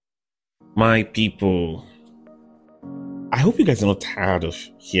My people, I hope you guys are not tired of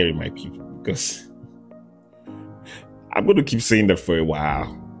hearing my people because I'm going to keep saying that for a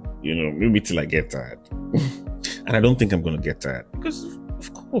while, maybe till I get tired. And I don't think I'm going to get tired because,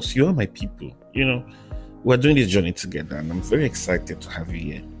 of course, you are my people. We're doing this journey together and I'm very excited to have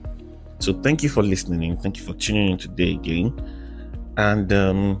you here. So thank you for listening in. Thank you for tuning in today again. And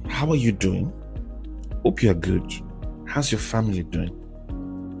how are you doing? Hope you are good. How's your family doing?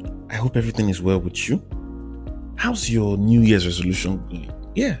 I hope everything is well with you. How's your New Year's resolution going?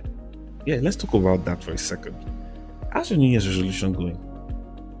 Yeah, let's talk about that for a second. How's your New Year's resolution going?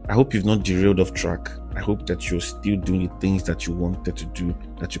 I hope you've not derailed off track. I hope that you're still doing the things that you wanted to do,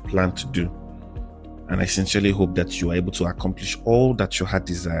 that you plan to do. And I sincerely hope that you are able to accomplish all that your heart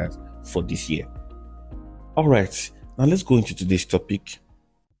desired for this year. All right, now let's go into today's topic.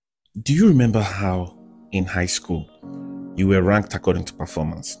 Do you remember how in high school you were ranked according to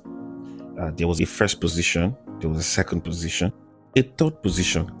performance? There was a first position, there was a second position, a third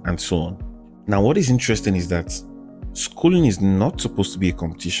position, and so on. Now, what is interesting is that schooling is not supposed to be a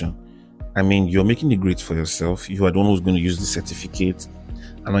competition. I mean, you're making the grades for yourself. You are the one who's going to use the certificate.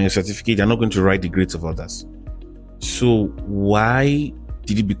 And on your certificate, you're not going to write the grades of others. So why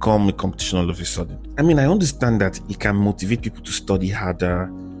did it become a competition all of a sudden? I mean, I understand that it can motivate people to study harder,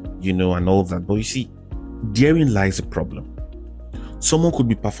 and all that. But you see, therein lies a problem. Someone could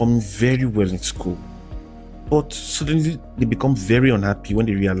be performing very well in school, but suddenly they become very unhappy when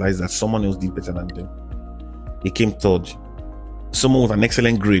they realize that someone else did better than them. They came third. Someone with an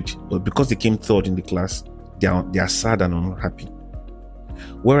excellent grade, but because they came third in the class, they are sad and unhappy.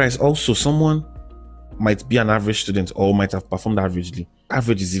 Whereas also someone might be an average student or might have performed averagely.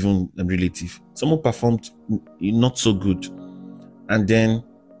 Average is even relative. Someone performed not so good, and then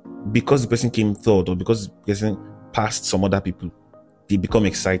because the person came third or because the person passed some other people, they become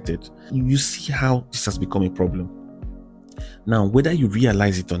excited. You see how this has become a problem. Now, whether you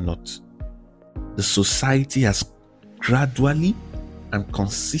realize it or not, the society has gradually and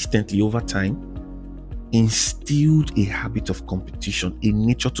consistently over time instilled a habit of competition, a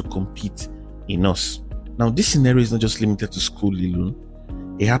nature to compete in us. Now, this scenario is not just limited to school alone.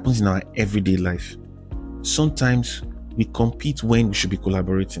 It happens in our everyday life. Sometimes we compete when we should be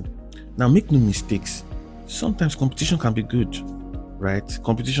collaborating. Now, make no mistakes. Sometimes competition can be good, right?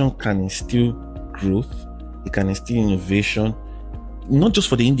 Competition can instill growth. It can instill innovation, not just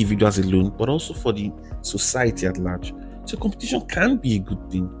for the individuals alone, but also for the society at large. So competition can be a good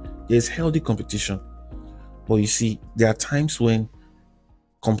thing. There's healthy competition. But you see, there are times when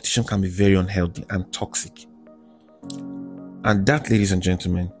competition can be very unhealthy and toxic. And that, ladies and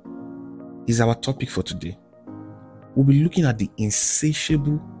gentlemen, is our topic for today. We'll be looking at the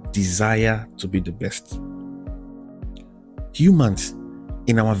insatiable desire to be the best. Humans,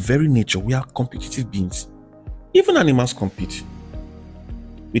 in our very nature, we are competitive beings. Even animals compete.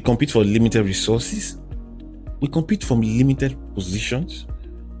 We compete for limited resources. We compete for limited positions.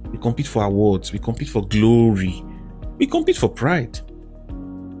 We compete for awards. We compete for glory. We compete for pride.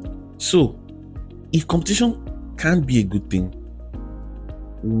 So, if competition can be a good thing,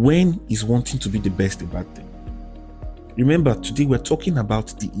 when is wanting to be the best a bad thing? Remember, today we're talking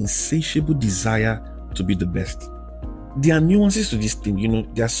about the insatiable desire to be the best. There are nuances to this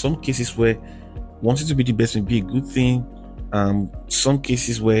thing. There are some cases where wanting to be the best may be a good thing. Some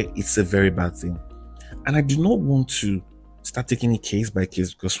cases where it's a very bad thing. And I do not want to start taking it case by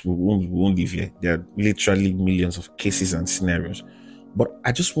case because we won't live here. There are literally millions of cases and scenarios. But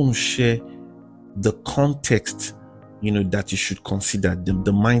I just want to share the context, that you should consider,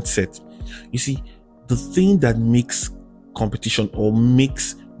 the mindset. You see, the thing that makes competition or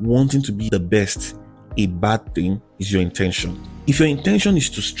makes wanting to be the best a bad thing is your intention. If your intention is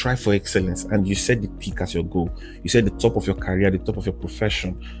to strive for excellence and you set the peak as your goal, you set the top of your career, the top of your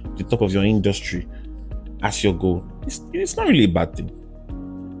profession, the top of your industry as your goal, it's not really a bad thing.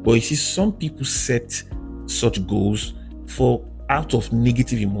 But you see, some people set such goals out of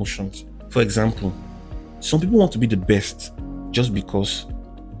negative emotions. For example, some people want to be the best just because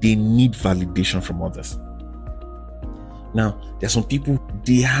they need validation from others. Now, there are some people,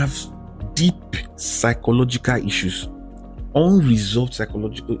 they have deep psychological issues, unresolved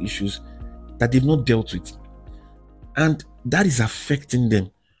psychological issues that they've not dealt with. And that is affecting them.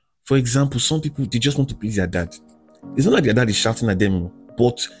 For example, some people, they just want to please their dad. It's not like their dad is shouting at them,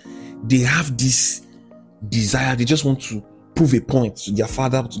 but they have this desire. They just want to prove a point to their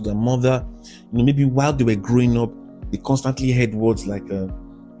father, to their mother. Maybe while they were growing up, they constantly heard words like,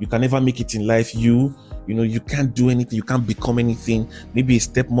 you can never make it in life. You You can't do anything, you can't become anything. Maybe a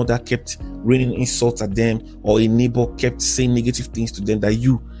stepmother kept raining insults at them, or a neighbor kept saying negative things to them, that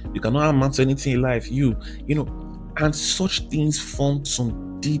you cannot amount to anything in life, and such things form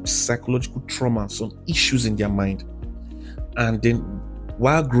some deep psychological trauma, some issues in their mind. And then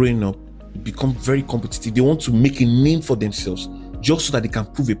while growing up, become very competitive. They want to make a name for themselves just so that they can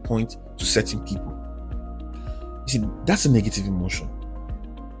prove a point to certain people. You see, that's a negative emotion.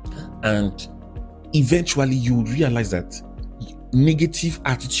 And eventually you will realize that negative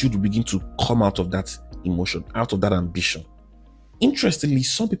attitude will begin to come out of that emotion, out of that ambition. Interestingly,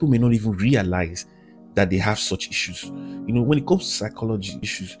 some people may not even realize that they have such issues. When it comes to psychology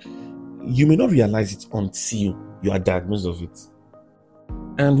issues, you may not realize it until you are diagnosed of it.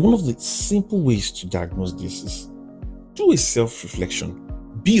 And one of the simple ways to diagnose this is do a self-reflection.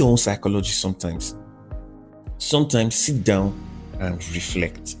 Be your own psychologist sometimes. Sometimes sit down and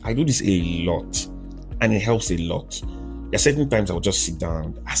reflect. I do this a lot, and it helps a lot. There are certain times I'll just sit down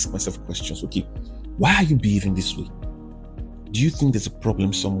and ask myself questions. Okay, why are you behaving this way? Do you think there's a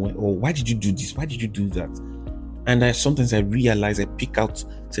problem somewhere? Or why did you do this? Why did you do that? And sometimes I realize, I pick out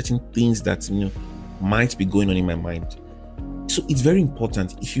certain things that might be going on in my mind. So it's very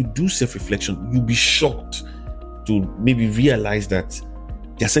important. If you do self-reflection, you'll be shocked to maybe realize that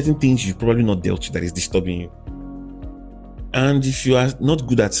there are certain things you've probably not dealt with that is disturbing you. And if you are not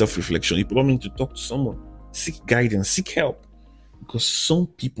good at self-reflection, you probably need to talk to someone, seek guidance, seek help. Because some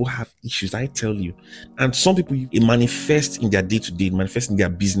people have issues, I tell you. And some people, it manifests in their day-to-day, it manifests in their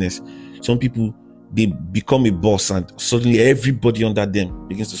business. Some people, they become a boss and suddenly everybody under them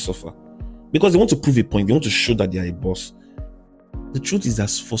begins to suffer. Because they want to prove a point, they want to show that they are a boss. The truth is that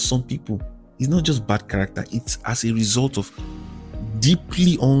for some people, it's not just bad character, it's as a result of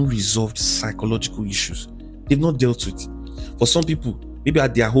deeply unresolved psychological issues they've not dealt with. For some people, maybe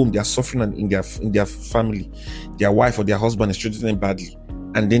at their home, they are suffering in their family. Their wife or their husband is treating them badly.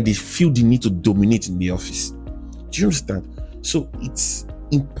 And then they feel the need to dominate in the office. Do you understand? So it's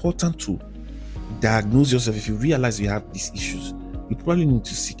important to diagnose yourself. If you realize you have these issues, you probably need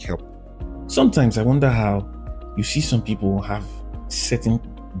to seek help. Sometimes I wonder how you see some people have certain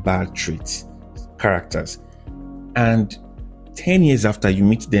bad traits, characters, and 10 years after you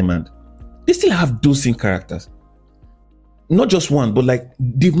meet them and they still have those same characters. Not just one, but like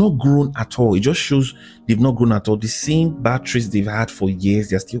they've not grown at all. It just shows they've not grown at all. The same bad traits they've had for years,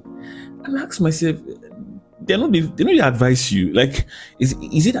 they're still. And I ask myself, they don't advise you. Like, is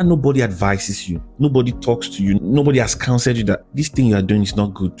it that nobody advises you? Nobody talks to you. Nobody has counseled you that this thing you are doing is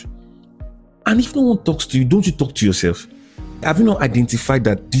not good. And if no one talks to you, don't you talk to yourself? Have you not identified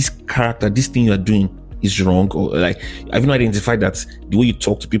that this character, this thing you are doing is wrong? Or like, have you not identified that the way you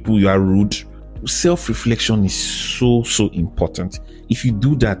talk to people, you are rude? Self-reflection is so important. If you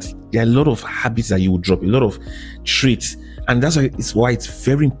do that, there are a lot of habits that you will drop, a lot of traits. And that's why it's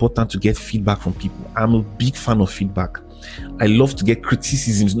very important to get feedback from people. I'm a big fan of feedback. I love to get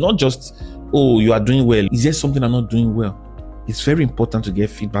criticisms, not just, oh, you are doing well. Is there something I'm not doing well? It's very important to get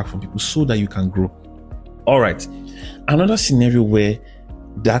feedback from people so that you can grow. All right. Another scenario where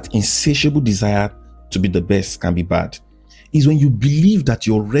that insatiable desire to be the best can be bad is when you believe that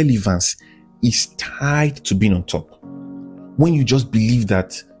your relevance is tied to being on top. When you just believe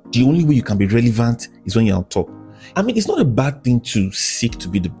that the only way you can be relevant is when you're on top. I mean, it's not a bad thing to seek to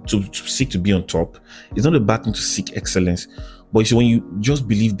be on top. It's not a bad thing to seek excellence. But you see, when you just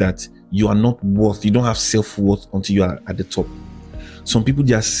believe that you are not worth, you don't have self-worth until you are at the top. Some people,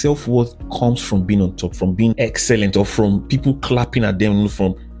 their self-worth comes from being on top, from being excellent, or from people clapping at them,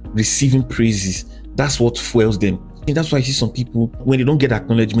 from receiving praises. That's what fuels them. And that's why I see some people, when they don't get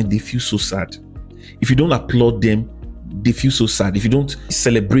acknowledgement, they feel so sad. If you don't applaud them, they feel so sad. If you don't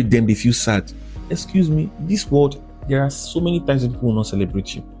celebrate them, they feel sad. Excuse me, this world, there are so many times that people will not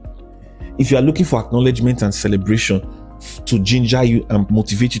celebrate you. If you are looking for acknowledgement and celebration to ginger you and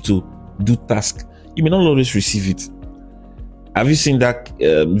motivate you to do tasks, you may not always receive it. Have you seen that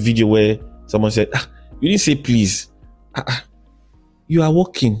video where someone said, you didn't say please. You are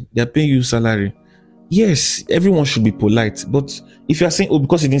working, they are paying you salary. Yes, everyone should be polite. But if you are saying, oh,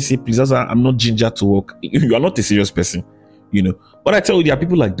 because you didn't say please, that's why I'm not ginger to work, you are not a serious person, But I tell you, there are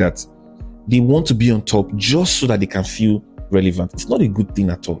people like that. They want to be on top just so that they can feel relevant. It's not a good thing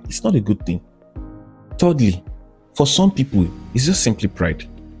at all. It's not a good thing. Thirdly, for some people, it's just simply pride.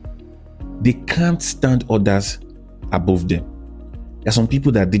 They can't stand others above them. There are some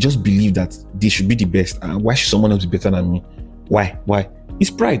people that they just believe that they should be the best. And why should someone else be better than me? Why? It's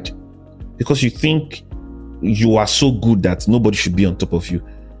pride. Because you think you are so good that nobody should be on top of you.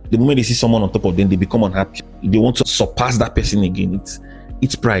 The moment they see someone on top of them, they become unhappy. They want to surpass that person again.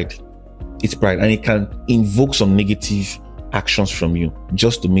 It's pride. It's pride, and it can invoke some negative actions from you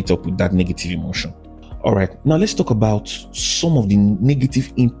just to meet up with that negative emotion. All right, now let's talk about some of the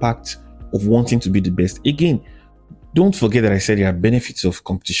negative impact of wanting to be the best. Again, don't forget that I said there are benefits of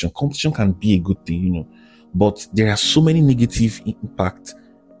competition. Competition can be a good thing, but there are so many negative impact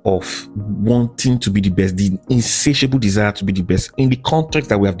of wanting to be the best, the insatiable desire to be the best in the context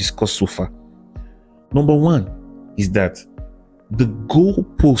that we have discussed so far. Number one is that the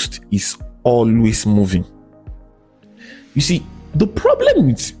goalpost is always moving. You see, the problem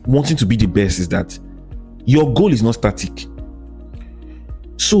with wanting to be the best is that your goal is not static.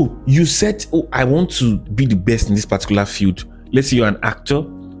 So you said, I want to be the best in this particular field. Let's say you're an actor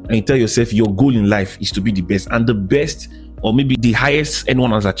and you tell yourself your goal in life is to be the best, and the best, or maybe the highest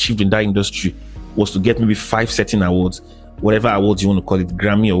anyone has achieved in that industry, was to get maybe 5 certain awards, whatever awards you want to call it,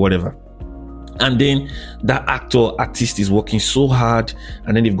 Grammy or whatever. And then that artist is working so hard,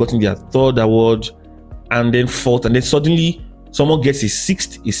 and then they've gotten their 3rd award, and then 4th, and then suddenly someone gets a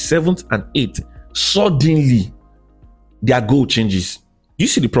 6th, a 7th, and 8th. Suddenly their goal changes. You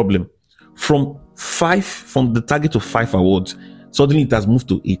see the problem? From the target of 5 awards, suddenly it has moved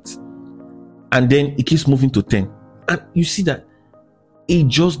to 8, and then it keeps moving to 10. And you see that the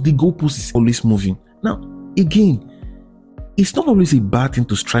goalpost is always moving. Now, again, it's not always a bad thing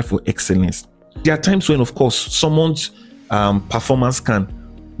to strive for excellence. There are times when, of course, someone's performance can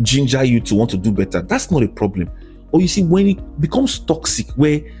ginger you to want to do better. That's not a problem. Or you see, when it becomes toxic,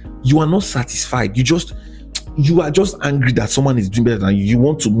 where you are not satisfied, you are just angry that someone is doing better than you, you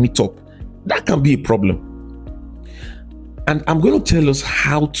want to meet up, that can be a problem. And I'm going to tell us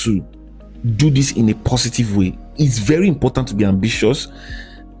how to do this in a positive way. It's very important to be ambitious.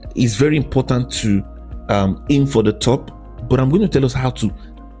 It's very important to aim for the top. But I'm going to tell us how to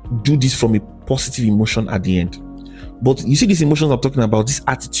do this from a positive emotion at the end. But you see, these emotions I'm talking about, this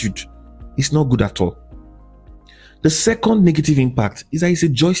attitude, is not good at all. The second negative impact is that it's a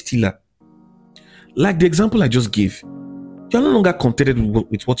joy stealer. Like the example I just gave, you're no longer contented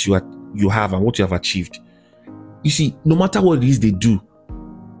with what you have and what you have achieved. You see, no matter what it is they do,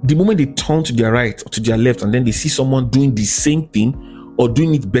 the moment they turn to their right or to their left and then they see someone doing the same thing or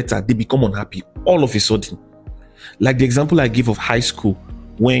doing it better, they become unhappy all of a sudden. Like the example I gave of high school,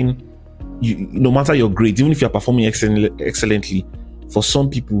 when no matter your grade, even if you're performing excellently, for some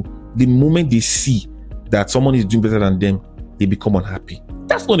people, the moment they see that someone is doing better than them, they become unhappy.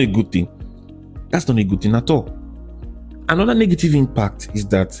 That's not a good thing. That's not a good thing at all. Another negative impact is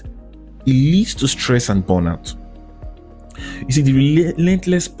that it leads to stress and burnout. You see, the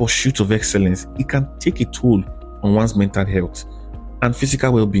relentless pursuit of excellence, it can take a toll on one's mental health and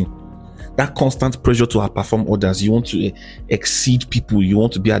physical well-being. That constant pressure to outperform others, you want to exceed people, you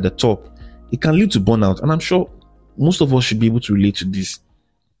want to be at the top, it can lead to burnout. And I'm sure most of us should be able to relate to this.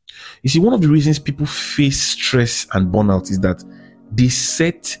 You see, one of the reasons people face stress and burnout is that they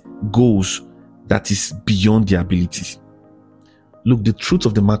set goals that is beyond their abilities. Look, the truth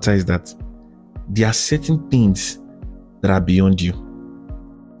of the matter is that there are certain things that are beyond you,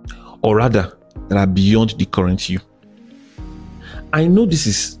 or rather, that are beyond the current you. I know this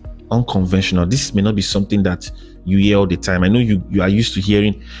is unconventional. This may not be something that you hear all the time. I know you are used to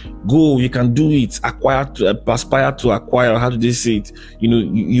hearing, go, you can do it, aspire to acquire, how do they say it?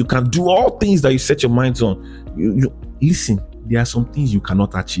 You can do all things that you set your minds on. You listen, there are some things you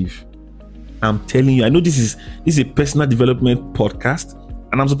cannot achieve. I'm telling you, I know this is a personal development podcast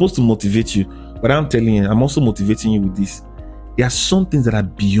and I'm supposed to motivate you, but I'm telling you, I'm also motivating you with this. There are some things that are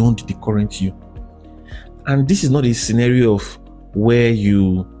beyond the current you. And this is not a scenario of where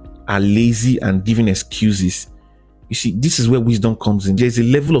you are lazy and giving excuses. You see, this is where wisdom comes in. There's a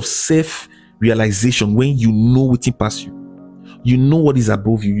level of self-realization when you know what's past you. You know what is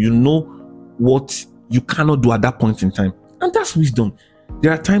above you. You know what you cannot do at that point in time. And that's wisdom.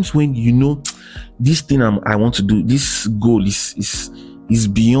 There are times when you know this thing I want to do, this goal is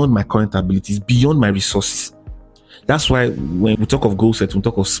beyond my current abilities, beyond my resources. That's why when we talk of goal set, we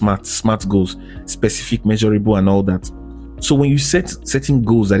talk of smart goals, specific, measurable, and all that. So when you setting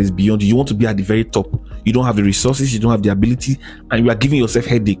goals that is beyond you want to be at the very top. You don't have the resources, you don't have the ability, and you are giving yourself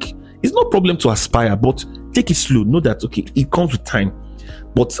headache. It's no problem to aspire, but take it slow. Know that, okay, it comes with time.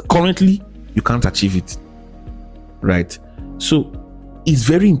 But currently, you can't achieve it. Right? So it's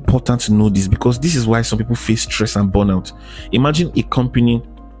very important to know this, because this is why some people face stress and burnout. Imagine a company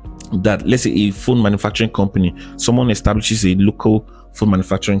that, let's say a phone manufacturing company, someone establishes a local phone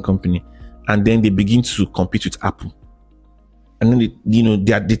manufacturing company, and then they begin to compete with Apple. And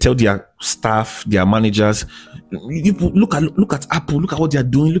then they tell their staff, their managers, look at Apple, look at what they are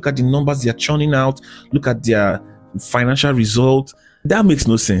doing, look at the numbers they are churning out, look at their financial result. That makes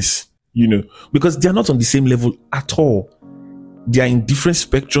no sense. because they are not on the same level at all. They are in different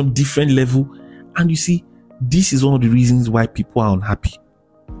spectrum, different level. And you see, this is one of the reasons why people are unhappy.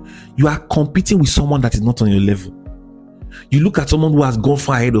 You are competing with someone that is not on your level. You look at someone who has gone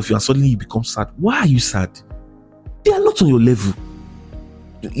far ahead of you and suddenly you become sad. Why are you sad? They are not on your level.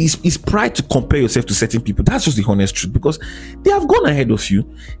 It's pride to compare yourself to certain people. That's just the honest truth, because they have gone ahead of you.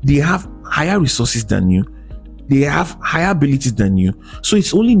 They have higher resources than you. They have higher abilities than you. So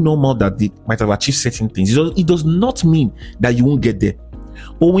it's only normal that they might have achieved certain things. It does not mean that you won't get there.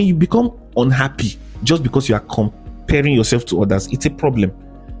 But when you become unhappy just because you are comparing yourself to others, it's a problem.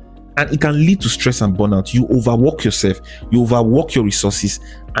 And it can lead to stress and burnout. You overwork yourself, you overwork your resources,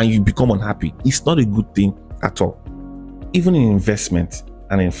 and you become unhappy. It's not a good thing at all. Even in investment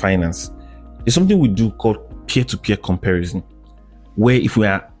and in finance, there's something we do called peer-to-peer comparison, where if we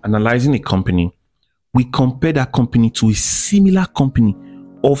are analyzing a company, we compare that company to a similar company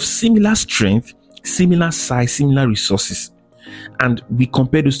of similar strength, similar size, similar resources. And we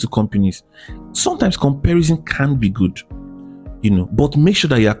compare those two companies. Sometimes comparison can be good, but make sure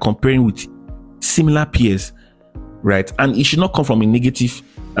that you are comparing with similar peers, right? And it should not come from a negative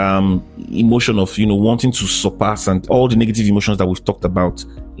emotion of, wanting to surpass and all the negative emotions that we've talked about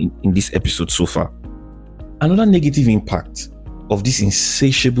in this episode so far. Another negative impact of this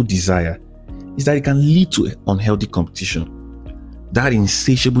insatiable desire is that it can lead to unhealthy competition. That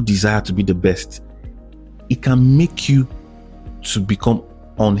insatiable desire to be the best, it can make you to become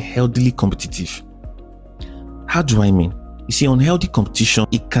unhealthily competitive. How do I mean? You see, unhealthy competition,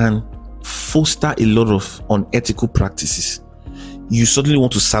 it can foster a lot of unethical practices. You suddenly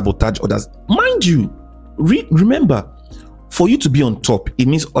want to sabotage others. Mind you, remember, for you to be on top, it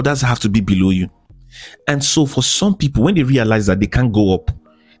means others have to be below you. And so for some people, when they realize that they can't go up,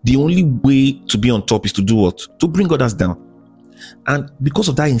 the only way to be on top is to do what? To bring others down. And because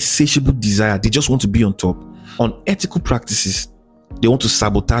of that insatiable desire, they just want to be on top. Unethical practices, they want to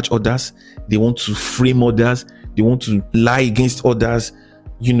sabotage others, they want to frame others, they want to lie against others,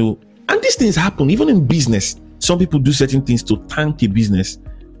 and these things happen even in business. Some people do certain things to tank a business.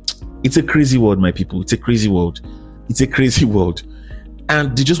 It's a crazy world, my people. It's a crazy world.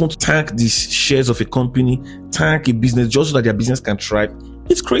 And they just want to tank these shares of a company, tank a business just so that their business can thrive.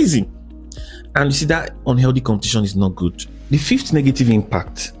 It's crazy. And you see, that unhealthy competition is not good. The fifth negative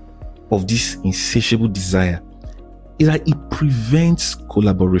impact of this insatiable desire is that it prevents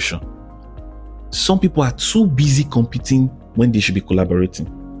collaboration. Some people are too busy competing when they should be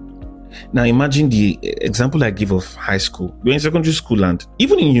collaborating. Now imagine the example I give of high school. You're in secondary school and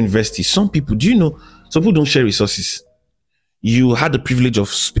even in university, some people don't share resources. You had the privilege of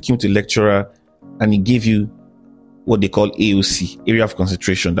speaking to a lecturer and he gave you what they call AOC, area of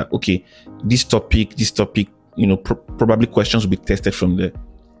concentration, that, okay, this topic, probably questions will be tested from there.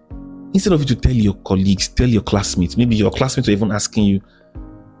 Instead of you to tell your colleagues, tell your classmates, maybe your classmates are even asking you,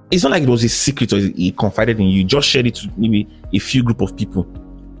 it's not like it was a secret or he confided in you, just shared it to maybe a few group of people.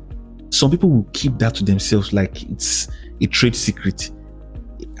 Some people will keep that to themselves like it's a trade secret.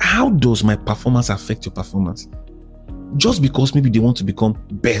 How does my performance affect your performance? Just because maybe they want to become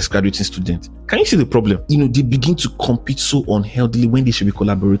best graduating student. Can you see the problem? They begin to compete so unhealthily when they should be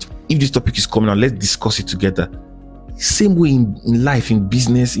collaborating. If this topic is coming out, let's discuss it together. Same way in life, in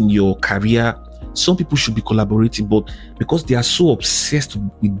business, in your career, some people should be collaborating, but because they are so obsessed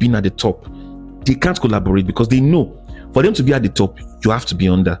with being at the top, they can't collaborate because they know for them to be at the top, you have to be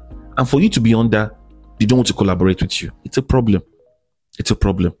under. And for you to be under, they don't want to collaborate with you. It's a problem.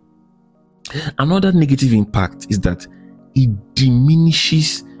 Another negative impact is that it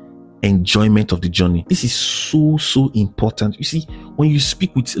diminishes enjoyment of the journey. This is so important. You see, when you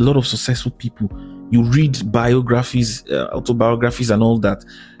speak with a lot of successful people, you read biographies, autobiographies and all that,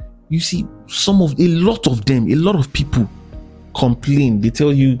 you see a lot of people complain. They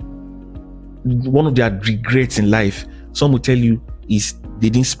tell you one of their regrets in life. Some will tell you is they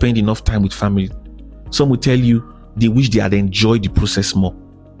didn't spend enough time with family. Some will tell you they wish they had enjoyed the process more.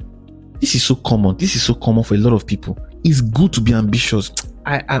 This is so common for a lot of people. It's good to be ambitious.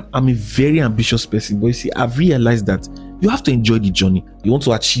 I'm a very ambitious person, but you see, I've realized that you have to enjoy the journey. You want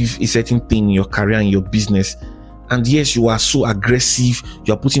to achieve a certain thing in your career, in your business, and yes, you are so aggressive,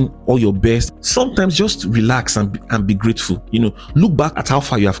 you are putting all your best. Sometimes just relax and be grateful. Look back at how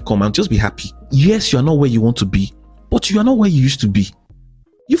far you have come and just be happy. Yes, you are not where you want to be, but you are not where you used to be.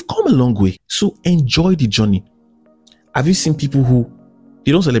 You've come a long way, so enjoy the journey. Have you seen people who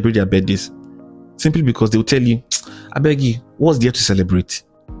they don't celebrate their birthdays simply because they'll tell you, I beg you, what's there to celebrate?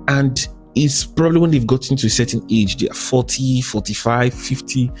 And it's probably when they've gotten to a certain age, they are 40, 45,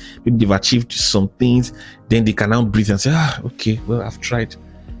 50, maybe they've achieved some things, then they can now breathe and say, okay, well, I've tried.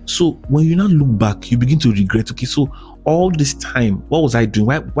 So when you now look back, you begin to regret, okay, so all this time, what was I doing?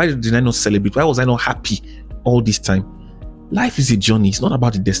 Why did I not celebrate? Why was I not happy all this time? Life is a journey. It's not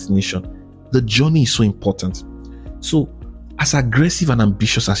about the destination. The journey is so important. So as aggressive and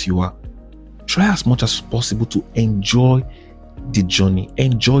ambitious as you are, try as much as possible to enjoy the journey,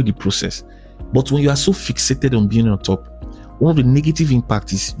 enjoy the process. But when you are so fixated on being on top, one of the negative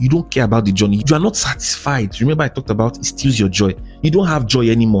impacts is you don't care about the journey. You are not satisfied. Remember I talked about it steals your joy. You don't have joy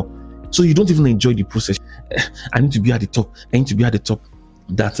anymore. So you don't even enjoy the process. I need to be at the top. I need to be at the top.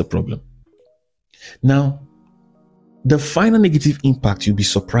 That's a problem. Now, the final negative impact, you'll be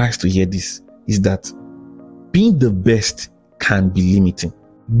surprised to hear this, is that being the best can be limiting.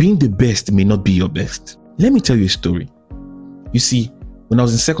 Being the best may not be your best. Let me tell you a story. You see, when I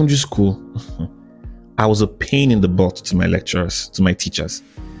was in secondary school, I was a pain in the butt to my lecturers, to my teachers.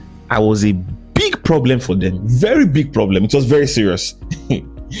 I was a big problem for them, very big problem. It was very serious.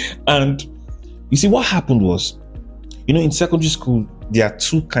 And you see, what happened was, in secondary school, there are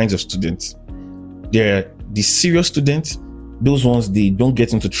two kinds of students. There are the serious students, those ones, they don't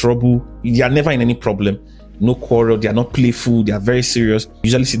get into trouble. They are never in any problem. No quarrel. They are not playful. They are very serious. You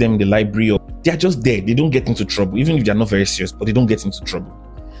usually see them in the library, or they are just there. They don't get into trouble, even if they are not very serious, but they don't get into trouble.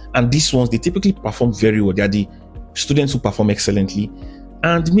 And these ones, they typically perform very well. They are the students who perform excellently,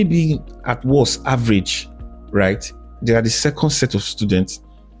 and maybe at worst, average, right? They are the second set of students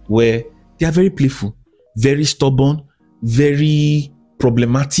where they are very playful, very stubborn, very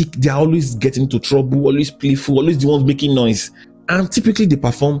problematic. They are always getting into trouble, always playful, always the ones making noise. And typically they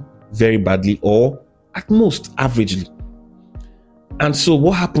perform very badly, or at most averagely. And so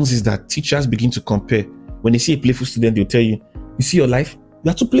what happens is that teachers begin to compare. When they see a playful student, they'll tell you, you see your life?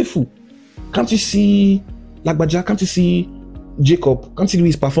 You are too playful. Can't you see Lagbaja? Can't you see Jacob? Can't you see the way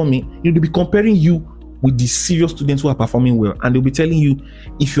he's performing? They'll be comparing you with the serious students who are performing well. And they'll be telling you,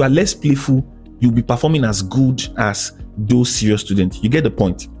 if you are less playful, you'll be performing as good as those serious students. You get the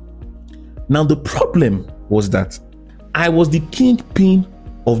point? Now, the problem was that I was the kingpin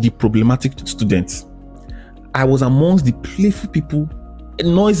of the problematic students. I was amongst the playful people,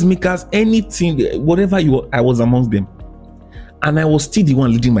 noisemakers, anything, whatever I was amongst them. And I was still the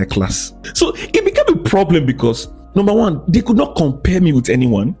one leading my class. So it became a problem because, number one, they could not compare me with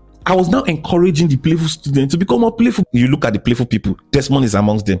anyone. I was now encouraging the playful students to become more playful. You look at the playful people, Desmond is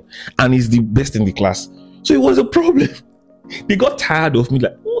amongst them and he's the best in the class. So it was a problem. They got tired of me,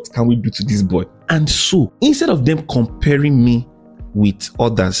 like, what can we do to this boy? And so instead of them comparing me with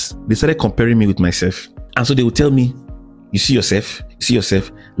others, they started comparing me with myself. And so they would tell me, you see yourself,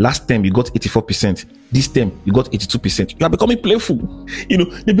 last time you got 84%, this time you got 82%. You are becoming playful.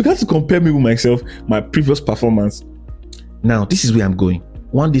 They began to compare me with myself, my previous performance. Now, this is where I'm going.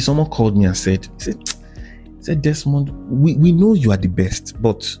 One day someone called me and said, Desmond, we know you are the best,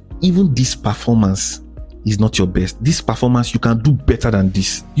 but even this performance is not your best. This performance, you can do better than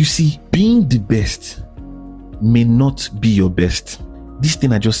this. You see, being the best may not be your best. This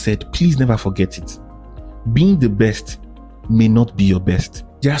thing I just said, please never forget it. Being the best may not be your best.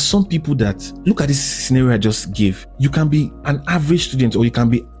 There are some people that, look at this scenario I just gave. You can be an average student, or you can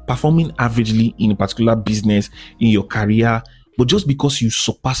be performing averagely in a particular business, in your career, but just because you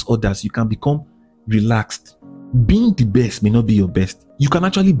surpass others, you can become relaxed. Being the best may not be your best. You can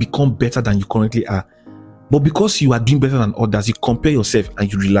actually become better than you currently are. But because you are doing better than others, you compare yourself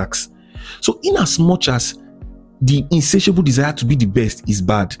and you relax. So in as much as the insatiable desire to be the best is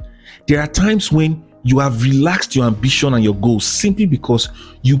bad, there are times when you have relaxed your ambition and your goals simply because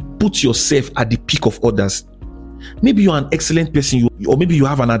you put yourself at the peak of others. Maybe you're an excellent person, or maybe you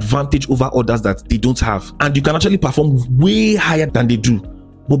have an advantage over others that they don't have, and you can actually perform way higher than they do.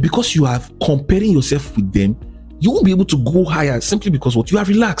 But because you are comparing yourself with them, you won't be able to go higher simply because you are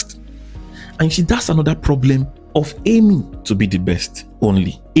relaxed. And you see, that's another problem of aiming to be the best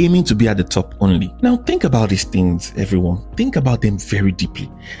only, aiming to be at the top only. Now think about these things, everyone. Think about them very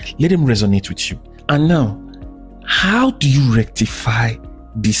deeply. Let them resonate with you. And now, how do you rectify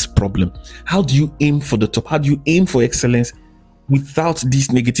this problem? How do you aim for the top? How do you aim for excellence without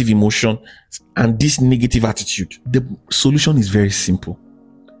this negative emotion and this negative attitude? The solution is very simple.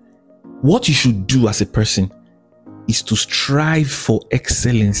 What you should do as a person is to strive for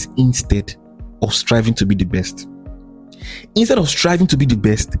excellence instead of striving to be the best. Instead of striving to be the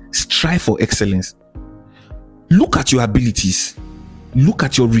best, strive for excellence. Look at your abilities, look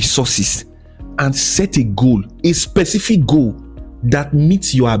at your resources, and set a goal, a specific goal that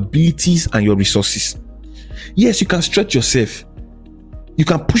meets your abilities and your resources. Yes, you can stretch yourself. You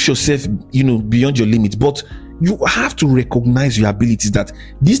can push yourself, beyond your limits, but you have to recognize your abilities, that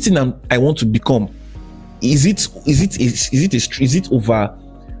this thing I want to become, is it over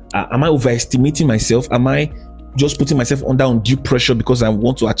Am I overestimating myself? Am I just putting myself under undue pressure because I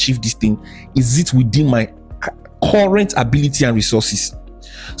want to achieve this thing? Is it within my current ability and resources?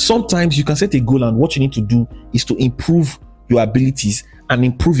 Sometimes you can set a goal, and what you need to do is to improve your abilities and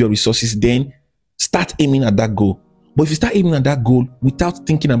improve your resources. Then start aiming at that goal. But if you start aiming at that goal without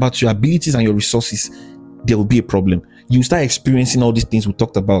thinking about your abilities and your resources, there will be a problem. You start experiencing all these things we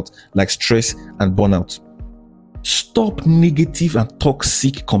talked about, like stress and burnout. Stop negative and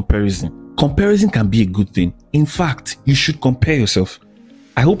toxic comparison. Comparison can be a good thing. In fact, you should compare yourself.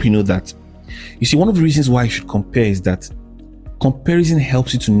 I hope you know that. You see, one of the reasons why you should compare is that comparison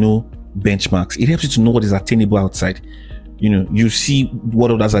helps you to know benchmarks. It helps you to know what is attainable outside. You see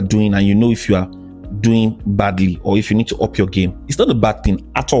what others are doing, and you know if you are doing badly or if you need to up your game. It's not a bad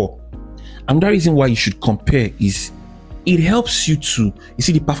thing at all. And the reason why you should compare is it helps you to,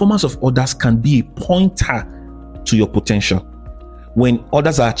 the performance of others can be a pointer to your potential. When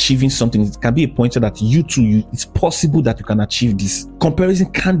others are achieving something, it can be a pointer that you too, it's possible that you can achieve this.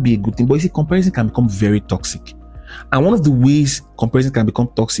 Comparison can be a good thing, but comparison can become very toxic. And one of the ways comparison can become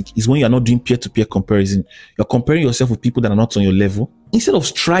toxic is when you are not doing peer-to-peer comparison. You're comparing yourself with people that are not on your level. Instead of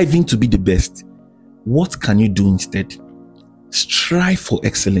striving to be the best, what can you do instead? Strive for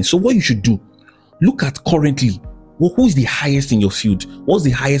excellence. So what you should do, look at currently, who is the highest in your field? What's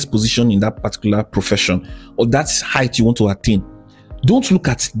the highest position in that particular profession or that height you want to attain? Don't look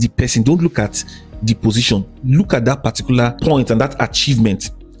at the person. Don't look at the position. Look at that particular point and that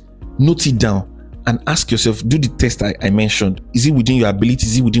achievement. Note it down and ask yourself, do the test I mentioned. Is it within your ability?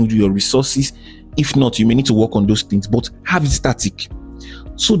 Is it within your resources? If not, you may need to work on those things, but have it static.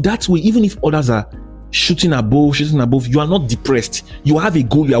 So that way, even if others are shooting above, you are not depressed. You have a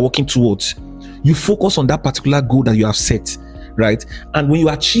goal you are working towards. You focus on that particular goal that you have set, right? And when you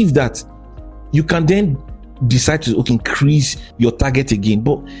achieve that, you can then decide to increase your target again.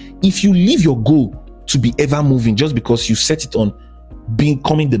 But if you leave your goal to be ever moving just because you set it on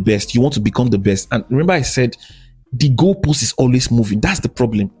becoming the best, you want to become the best. And remember I said the goalpost is always moving. That's the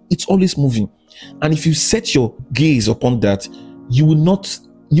problem. It's always moving. And if you set your gaze upon that, you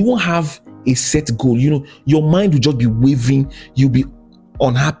won't have a set goal. Your mind will just be wavering. You'll be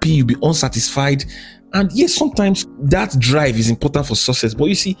unhappy. You'll be unsatisfied. And yes, sometimes that drive is important for success. But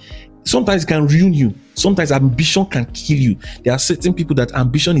you see, sometimes it can ruin you. Sometimes ambition can kill you. There are certain people that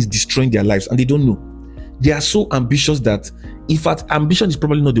ambition is destroying their lives and they don't know. They are so ambitious that, in fact, ambition is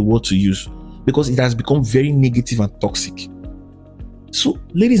probably not the word to use because it has become very negative and toxic. So,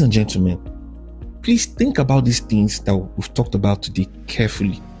 ladies and gentlemen, please think about these things that we've talked about today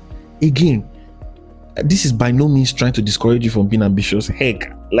carefully. Again, this is by no means trying to discourage you from being ambitious.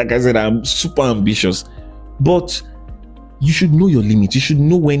 Heck, like I said, I'm super ambitious. But you should know your limits. You should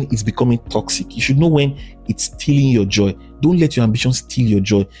know when it's becoming toxic. You should know when it's stealing your joy. Don't let your ambition steal your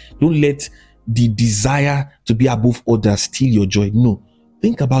joy. Don't let the desire to be above others steal your joy. No.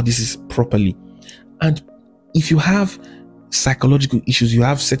 Think about this properly. And if you have psychological issues, you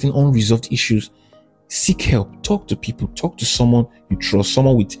have certain unresolved issues, seek help. Talk to people. Talk to someone you trust,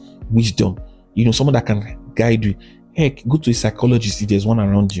 someone with wisdom, someone that can guide you. Heck, go to a psychologist if there's one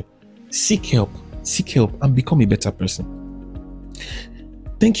around you. Seek help and become a better person.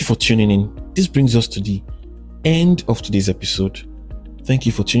 Thank you for tuning in. This brings us to the end of today's episode. Thank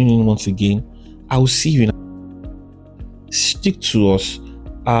you for tuning in once again. I will see you stick to us.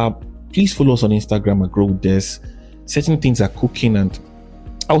 Please follow us on Instagram at Grow With Des. Certain things are cooking and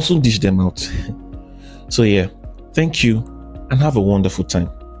I'll soon dish them out. So yeah, thank you and have a wonderful time.